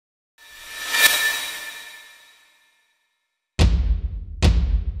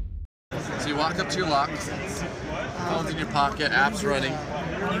walk up to your lock, phone's in your pocket, app's running,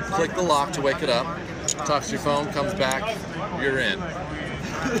 click the lock to wake it up, talks to your phone, comes back, you're in.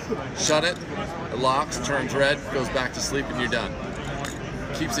 Shut it, it locks, turns red, goes back to sleep, and you're done.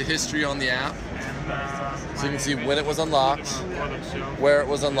 Keeps a history on the app, so you can see when it was unlocked, where it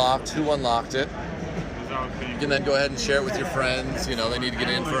was unlocked, who unlocked it. You can then go ahead and share it with your friends, you know, they need to get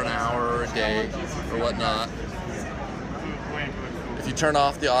in for an hour or a day or whatnot. If you turn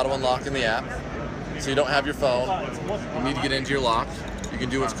off the auto unlock in the app, so you don't have your phone, you need to get into your lock, you can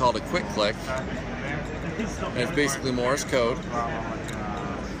do what's called a quick click, and it's basically Morse code.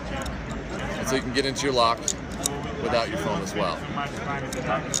 And so you can get into your lock without your phone as well.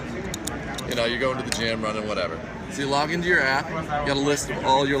 You know, you're going to the gym, running, whatever. So you log into your app, you got a list of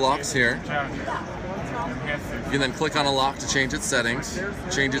all your locks here. You can then click on a lock to change its settings,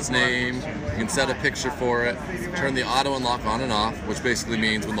 change its name, you can set a picture for it, turn the auto unlock on and off, which basically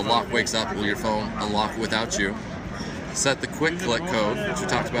means when the lock wakes up, will your phone unlock without you. Set the quick click code, which we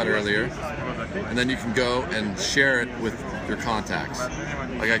talked about earlier, and then you can go and share it with your contacts.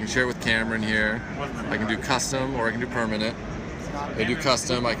 Like I can share with Cameron here, I can do custom or I can do permanent. I do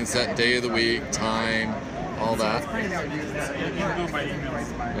custom, I can set day of the week, time, all that. I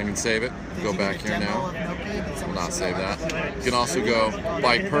can save it, go back here now. Will not save that. You can also go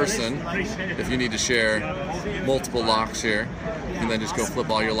by person if you need to share multiple locks here. You can then just go flip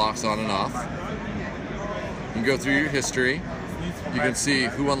all your locks on and off. You can go through your history. You can see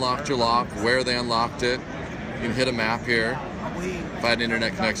who unlocked your lock, where they unlocked it. You can hit a map here. If I had an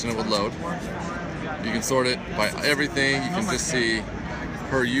internet connection, it would load. You can sort it by everything. You can just see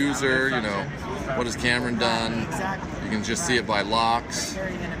per user, you know, what has Cameron done. You can just see it by locks.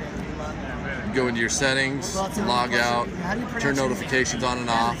 You go into your settings, log out, turn notifications on and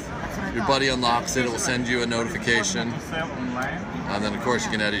off. Your buddy unlocks it, it will send you a notification. And then of course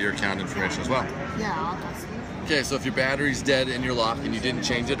you can edit your account information as well. Okay, so if your battery's dead in your lock and you didn't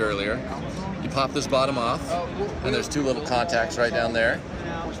change it earlier, you pop this bottom off, and there's two little contacts right down there.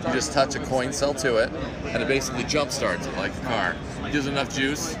 You just touch a coin cell to it, and it basically jump starts it like a car. It gives it enough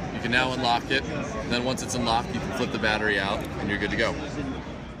juice, you can now unlock it, and then once it's unlocked, you can flip the battery out, and you're good to go.